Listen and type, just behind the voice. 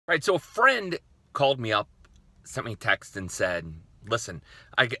right, so a friend called me up, sent me a text and said, listen,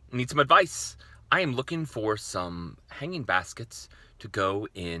 I need some advice. I am looking for some hanging baskets to go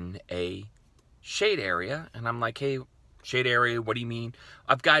in a shade area. And I'm like, hey, shade area, what do you mean?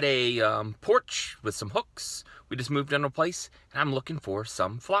 I've got a porch with some hooks. We just moved into a place and I'm looking for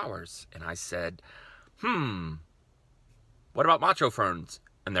some flowers. And I said, what about macho ferns?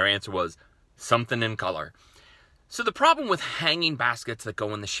 And their answer was, something in color. So the problem with hanging baskets that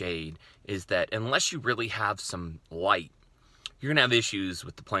go in the shade is that unless you really have some light, you're going to have issues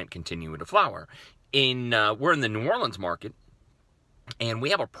with the plant continuing to flower. We're in the New Orleans market, and we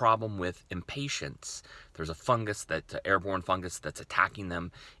have a problem with impatiens. There's a fungus, airborne fungus, that's attacking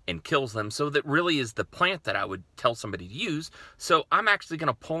them and kills them. So that really is the plant that I would tell somebody to use. So I'm actually going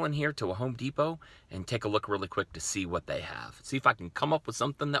to pull in here to a Home Depot and take a look really quick to see what they have. See if I can come up with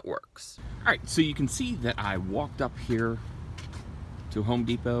something that works. All right, so you can see that I walked up here to Home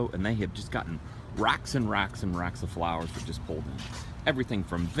Depot, and they have just gotten racks and racks and racks of flowers that just pulled in. Everything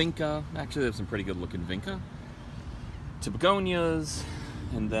from vinca, actually there's some pretty good looking vinca, to begonias,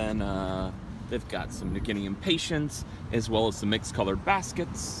 and then they've got some New Guinea impatiens, as well as some mixed colored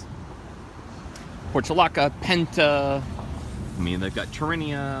baskets. Portulaca, penta, I mean, they've got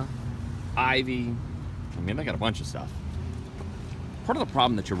Tyrinia, ivy, I mean, they got a bunch of stuff. Part of the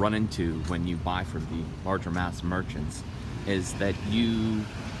problem that you run into when you buy from the larger mass merchants is that you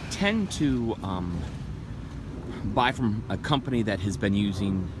tend to buy from a company that has been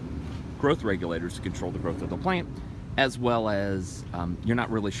using growth regulators to control the growth of the plant, as well as you're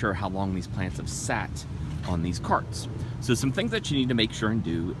not really sure how long these plants have sat on these carts. So some things that you need to make sure and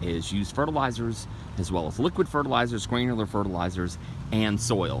do is use fertilizers, as well as liquid fertilizers, granular fertilizers, and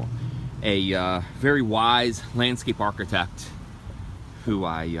soil. A very wise landscape architect who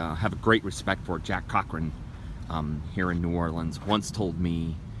I have a great respect for, Jack Cochran, here in New Orleans, once told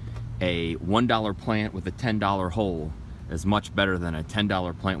me a $1 plant with a $10 hole is much better than a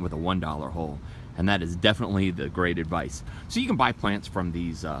 $10 plant with a $1 hole. And that is definitely the great advice. So you can buy plants from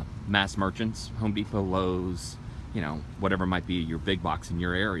these mass merchants, Home Depot, Lowe's, you know, whatever might be your big box in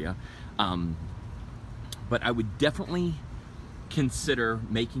your area. But I would definitely consider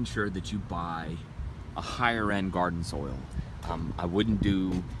making sure that you buy a higher end garden soil. I wouldn't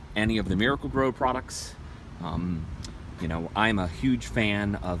do any of the Miracle-Gro products. You know, I'm a huge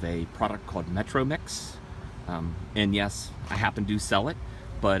fan of a product called Metro Mix. And yes, I happen to sell it,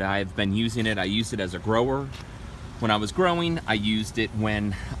 but I've been using it. I used it as a grower when I was growing. I used it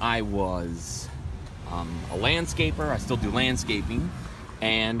when I was a landscaper. I still do landscaping.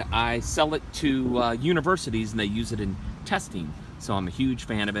 And I sell it to universities, and they use it in testing. So I'm a huge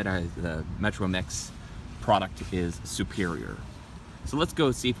fan of it. The Metro Mix product is superior. So let's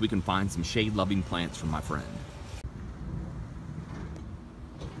go see if we can find some shade-loving plants from my friend.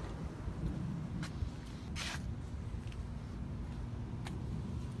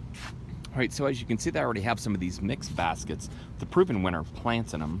 All right, so as you can see, they already have some of these mixed baskets, the proven winter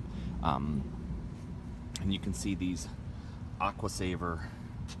plants in them. And you can see these AquaSaver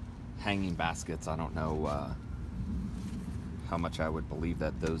hanging baskets. I don't know how much I would believe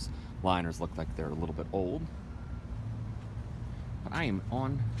that those liners look like they're a little bit old. But I am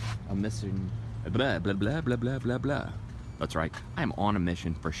on a mission, blah, blah, blah, blah, blah, blah, blah. That's right, I'm on a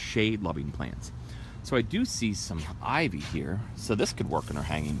mission for shade-loving plants. So I do see some ivy here, so this could work in our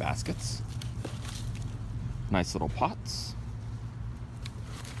hanging baskets. Nice little pots.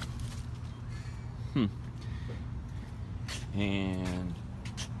 And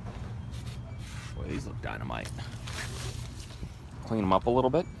boy, these look dynamite. Clean them up a little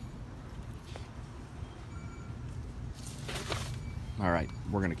bit. All right,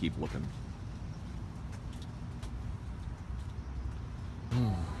 we're gonna keep looking.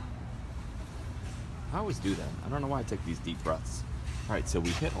 I always do that. I don't know why I take these deep breaths. All right, so we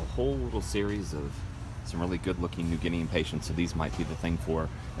hit a whole little series of some really good looking New Guinea impatiens, so these might be the thing for,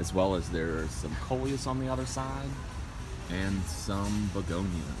 as well as there's some coleus on the other side and some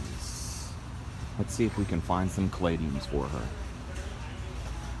begonias. Let's see if we can find some caladiums for her.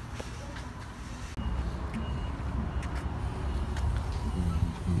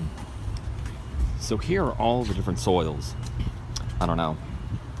 So here are all the different soils. I don't know.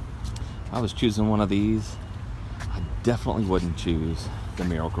 If I was choosing one of these, I definitely wouldn't choose the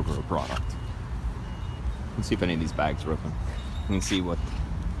Miracle-Gro product. Let's see if any of these bags are open. You can see what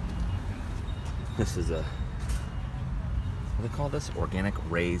this is. What do they call this? Organic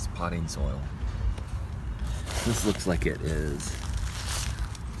raised potting soil. This looks like it is.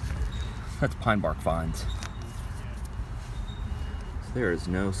 That's pine bark fines. So there is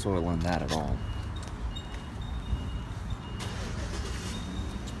no soil in that at all.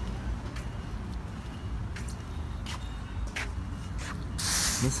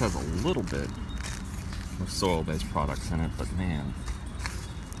 This has a little bit of soil-based products in it, but man.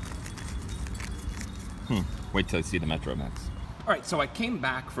 Wait till you see the Metro Mix. All right, so I came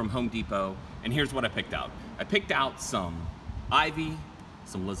back from Home Depot, and here's what I picked out. I picked out some ivy,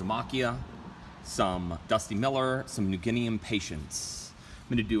 some Lysimachia, some Dusty Miller, some New Guinea Impatiens.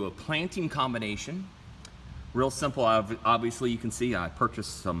 I'm gonna do a planting combination. Real simple, obviously you can see I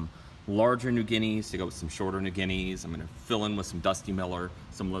purchased some larger New Guineas to go with some shorter New Guineas. I'm gonna fill in with some Dusty Miller,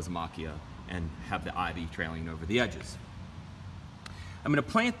 some Lysimachia, and have the ivy trailing over the edges. I'm gonna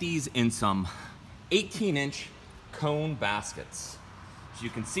plant these in some 18-inch cone baskets. As you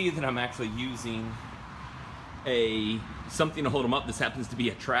can see that I'm actually using something to hold them up. This happens to be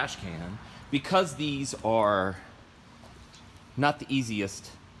a trash can, because these are not the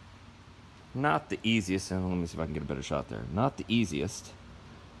easiest, and let me see if I can get a better shot there, not the easiest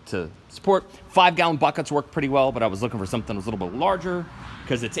to support. 5-gallon buckets work pretty well, but I was looking for something that was a little bit larger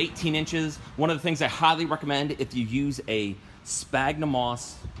because it's 18 inches. One of the things I highly recommend, if you use a sphagnum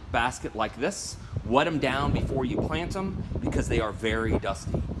moss basket like this, wet them down before you plant them because they are very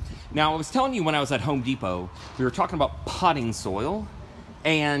dusty. Now, I was telling you when I was at Home Depot, we were talking about potting soil,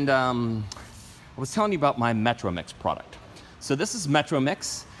 and I was telling you about my Metro Mix product. So this is Metro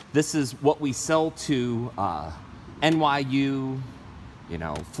Mix. This is what we sell to NYU,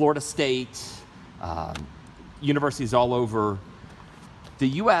 Florida State, universities all over the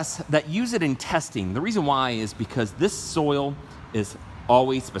US that use it in testing. The reason why is because this soil is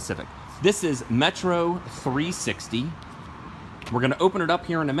always specific. This is Metro 360. We're gonna open it up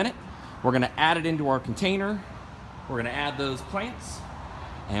here in a minute. We're gonna add it into our container. We're gonna add those plants,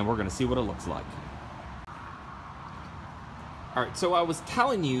 and we're gonna see what it looks like. All right, so I was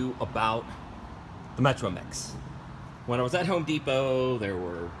telling you about the Metro Mix. When I was at Home Depot, there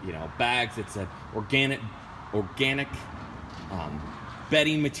were bags that said organic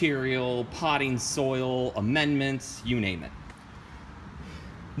bedding material, potting soil, amendments, you name it.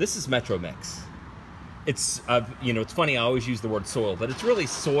 This is Metro Mix. It's it's funny, I always use the word soil, but it's really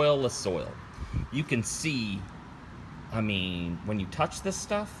soilless soil. You can see, when you touch this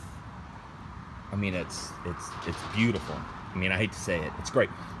stuff, it's beautiful. I hate to say it, it's great.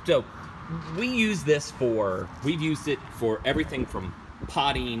 So we've used it for everything from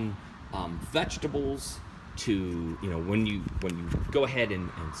potting vegetables to, when you go ahead and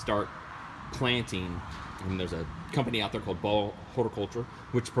start planting, and there's a company out there called Ball Horticulture,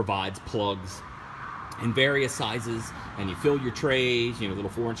 which provides plugs in various sizes, and you fill your trays, little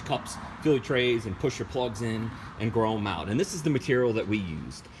 4-inch cups, fill your trays and push your plugs in and grow them out. And this is the material that we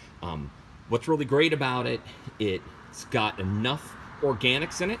used. What's really great about it, it's got enough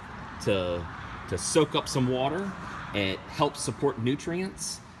organics in it to soak up some water. It helps support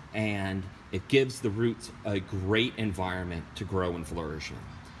nutrients, and it gives the roots a great environment to grow and flourish in.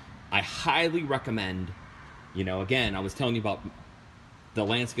 I highly recommend, again, I was telling you about the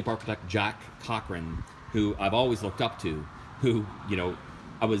landscape architect Jack Cochran, who I've always looked up to, who,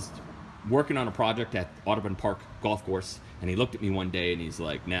 I was working on a project at Audubon Park Golf Course, and he looked at me one day and he's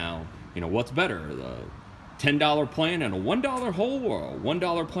like, now, what's better, the $10 plant and a $1 hole, or a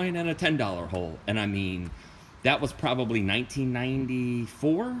 $1 plant and a $10 hole? And that was probably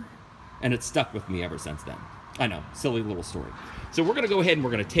 1994, and it's stuck with me ever since then. I know, silly little story. So we're gonna go ahead and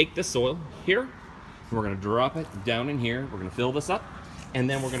we're gonna take this soil here, and we're gonna drop it down in here, we're gonna fill this up, and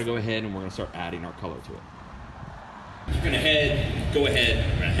then we're gonna go ahead and we're gonna start adding our color to it. You're gonna go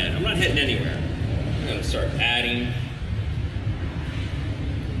ahead, I'm not heading anywhere. I'm gonna start adding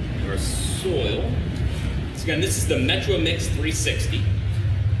our soil. So again, this is the Metro Mix 360.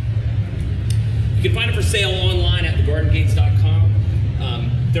 You can find it for sale online at thegardengates.com.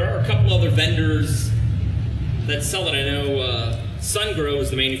 There are a couple other vendors that sell it. I know SunGrow is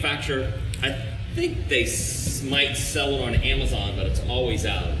the manufacturer. I think they might sell it on Amazon, but it's always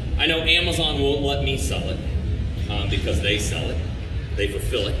out. I know Amazon won't let me sell it because they sell it. They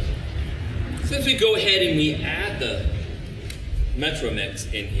fulfill it. So as we go ahead and we add the Metro Mix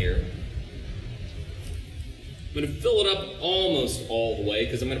in here, I'm going to fill it up almost all the way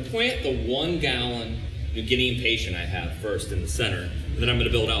because I'm going to plant the 1-gallon New Guinea Impatien I have first in the center, and then I'm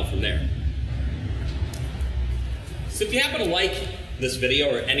going to build out from there. So if you happen to like this video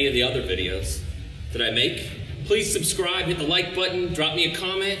or any of the other videos that I make, please subscribe, hit the like button, drop me a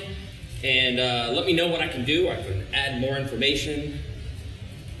comment, and let me know what I can do. I can add more information,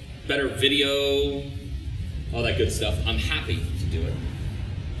 better video, all that good stuff. I'm happy to do it.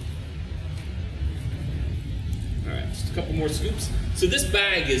 All right, just a couple more scoops. So this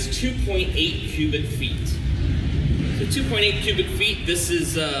bag is 2.8 cubic feet. So 2.8 cubic feet, this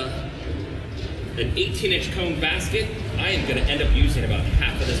is an 18-inch cone basket, I am going to end up using about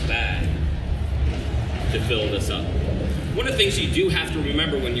half of this bag to fill this up. One of the things you do have to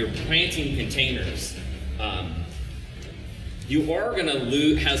remember when you're planting containers, you are going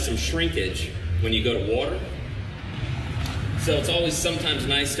to have some shrinkage when you go to water. So it's always sometimes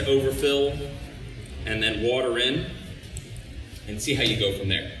nice to overfill and then water in and see how you go from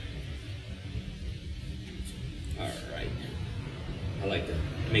there. All right. I like to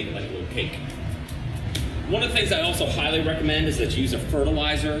make it like a little cake. One of the things I also highly recommend is that you use a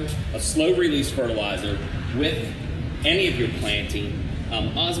fertilizer, a slow release fertilizer with any of your planting.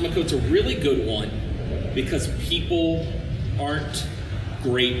 Osmocote's a really good one because people aren't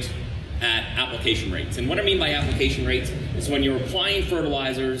great at application rates. And what I mean by application rates is when you're applying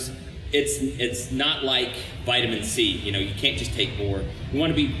fertilizers, it's not like vitamin C. You know, you can't just take more. You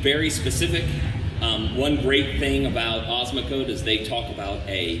want to be very specific. One great thing about Osmocote is they talk about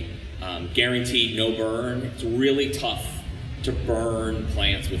a guaranteed no burn. It's really tough to burn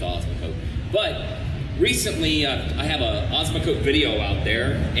plants with Osmocote. But recently, I have an Osmocote video out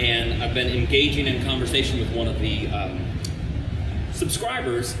there, and I've been engaging in conversation with one of the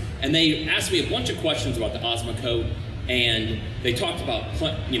subscribers, and they asked me a bunch of questions about the Osmocote, and they talked about,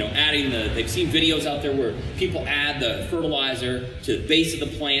 you know, adding they've seen videos out there where people add the fertilizer to the base of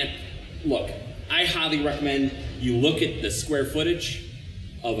the plant. Look, I highly recommend you look at the square footage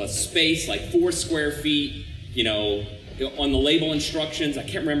of a space, like 4 square feet, you know, on the label instructions. I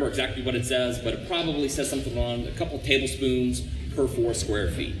can't remember exactly what it says, but it probably says something along a couple tablespoons per 4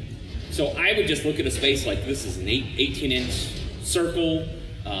 square feet. So I would just look at a space like this is an 18-inch circle.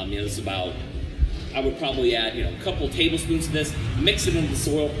 You know, this is about, I would probably add, you know, a couple tablespoons of this, mix it into the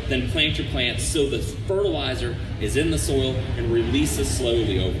soil, then plant your plants so the fertilizer is in the soil and releases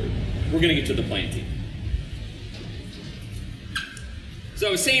slowly over. We're gonna get to the planting. So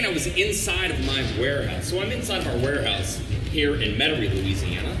I was saying I was inside of my warehouse. So I'm inside of our warehouse here in Metairie,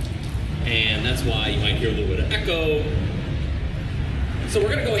 Louisiana, and that's why you might hear a little bit of echo. So we're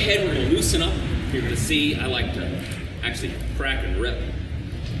gonna go ahead, we're gonna loosen up. You're gonna see, I like to actually crack and rip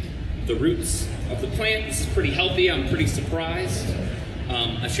the roots of the plant. This is pretty healthy. I'm pretty surprised.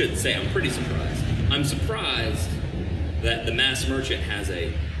 I shouldn't say I'm pretty surprised. I'm surprised that the mass merchant has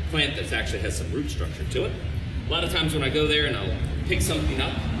a plant that actually has some root structure to it. A lot of times when I go there and I'll pick something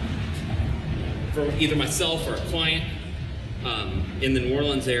up for either myself or a client in the New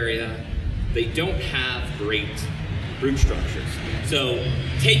Orleans area, they don't have great root structures. So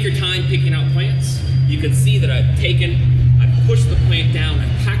take your time picking out plants. You can see that I've pushed the plant down,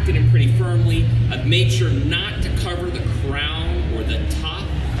 I've packed it in pretty firmly, I've made sure not to cover the crown or the top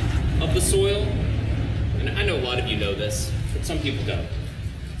of the soil. And I know a lot of you know this, but some people don't.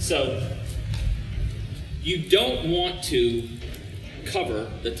 So you don't want to cover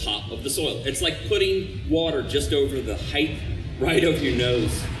the top of the soil. It's like putting water just over the height, right over your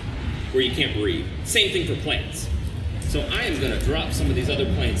nose, where you can't breathe. Same thing for plants. So I am gonna drop some of these other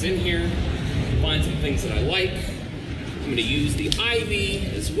plants in here, find some things that I like. I'm gonna use the ivy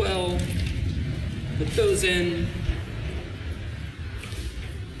as well. Put those in.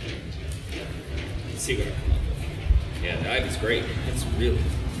 Let's see what I come up with. Yeah, the ivy's great. It's really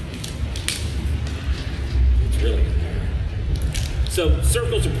good. So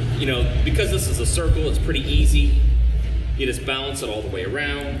circles are, you know, because this is a circle, it's pretty easy. You just balance it all the way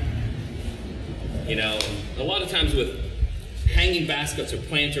around. You know, a lot of times with hanging baskets or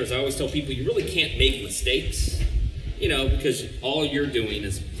planters, I always tell people you really can't make mistakes, you know, because all you're doing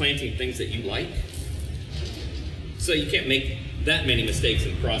is planting things that you like. So you can't make that many mistakes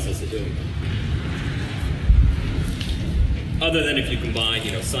in the process of doing it. Other than if you combine,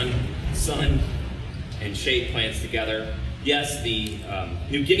 you know, sun and shade plants together. Yes, the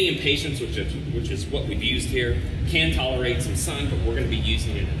New Guinean patience, which is what we've used here, can tolerate some sun, but we're going to be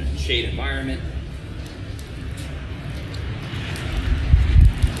using it in a shade environment.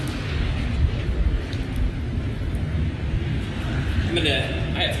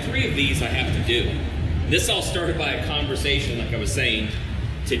 I have 3 of these I have to do. This all started by a conversation, like I was saying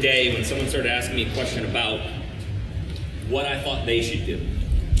today, when someone started asking me a question about what I thought they should do.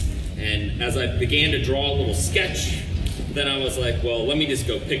 And as I began to draw a little sketch, then I was like, well, let me just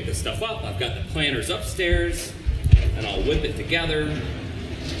go pick this stuff up. I've got the planters upstairs, and I'll whip it together,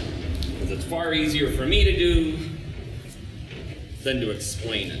 because it's far easier for me to do than to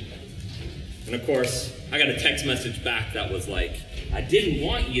explain it. And of course, I got a text message back that was like, I didn't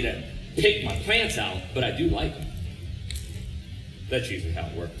want you to pick my plants out, but I do like them. That's usually how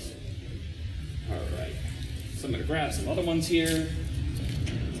it works. All right, so I'm gonna grab some other ones here.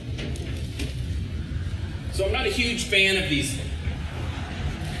 So I'm not a huge fan of these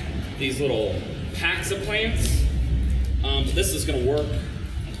these little packs of plants. But this is going to work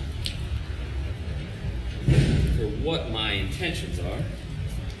for what my intentions are.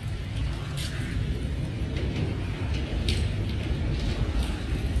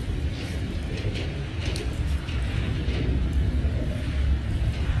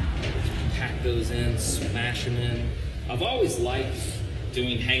 Pack those in, smash them in. I've always liked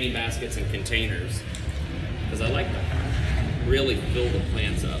doing hanging baskets and containers because I like to really fill the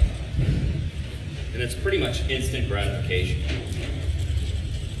plants up. And it's pretty much instant gratification.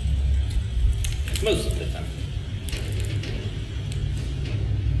 Most of the time.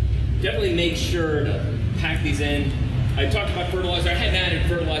 Definitely make sure to pack these in. I talked about fertilizer. I hadn't added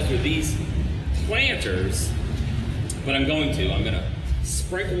fertilizer with these planters, but I'm going to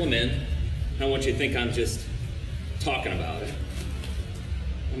sprinkle them in. I don't want you to think I'm just talking about it.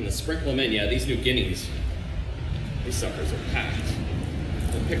 I'm going to sprinkle them in. Yeah, these New Guineas, these suckers are packed.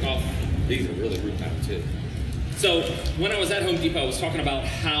 I'll pick off. These are really root bound too. So when I was at Home Depot, I was talking about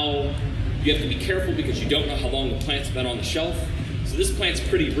how you have to be careful because you don't know how long the plant's been on the shelf. So this plant's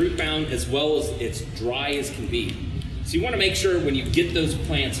pretty root bound as well as it's dry as can be. So you want to make sure when you get those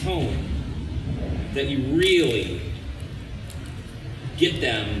plants home that you really get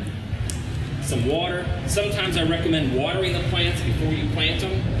them some water. Sometimes I recommend watering the plants before you plant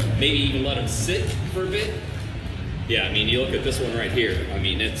them. Maybe even let them sit for a bit. Yeah, I mean, you look at this one right here. I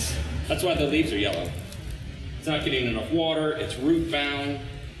mean, that's why the leaves are yellow. It's not getting enough water, it's root bound,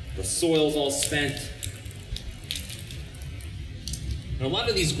 the soil's all spent. And a lot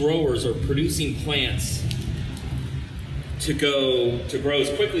of these growers are producing plants to grow as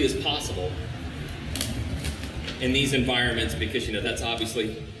quickly as possible in these environments because, you know, that's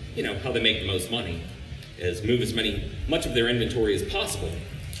obviously, you know, how they make the most money, is move much of their inventory as possible.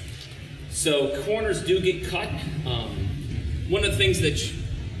 So corners do get cut. One of the things that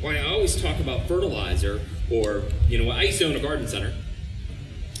why I always talk about fertilizer, or, you know, I used to own a garden center,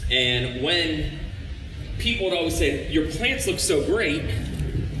 and when people would always say, your plants look so great,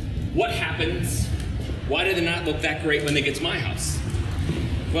 what happens? Why do they not look that great when they get to my house?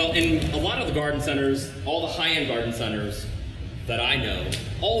 Well, in a lot of the garden centers, all the high-end garden centers that I know,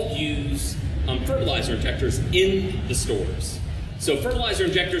 all use fertilizer injectors in the stores. So fertilizer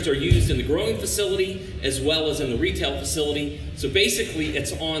injectors are used in the growing facility as well as in the retail facility. So basically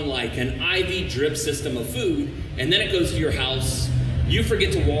it's on like an IV drip system of food, and then it goes to your house, you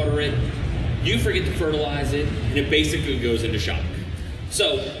forget to water it, you forget to fertilize it, and it basically goes into shock.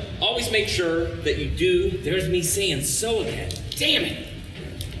 So always make sure that you do, there's me saying so again, damn it.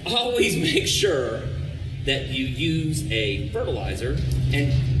 Always make sure that you use a fertilizer,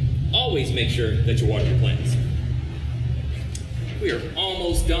 and always make sure that you water your plants. We are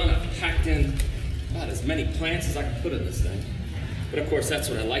almost done. I've packed in about as many plants as I can put in this thing. But of course, that's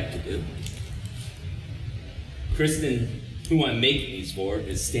what I like to do. Kristen, who I'm making these for,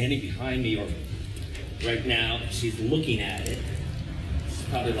 is standing behind me right now. She's looking at it. She's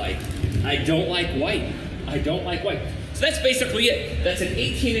probably like, I don't like white. I don't like white. So that's basically it. That's an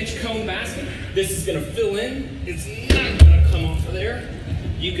 18-inch cone basket. This is gonna fill in. It's not gonna come off of there.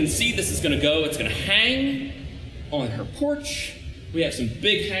 You can see this is gonna go, it's gonna hang on her porch. We have some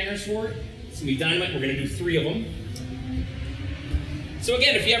big hangers for it. It's gonna be dynamite. We're gonna do 3 of them. So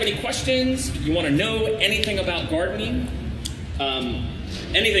again, if you have any questions, you wanna know anything about gardening,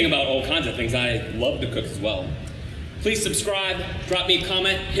 anything about all kinds of things, I love to cook as well. Please subscribe, drop me a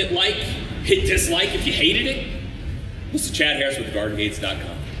comment, hit like, hit dislike if you hated it. This is Chad Harris with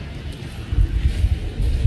GardenGates.com.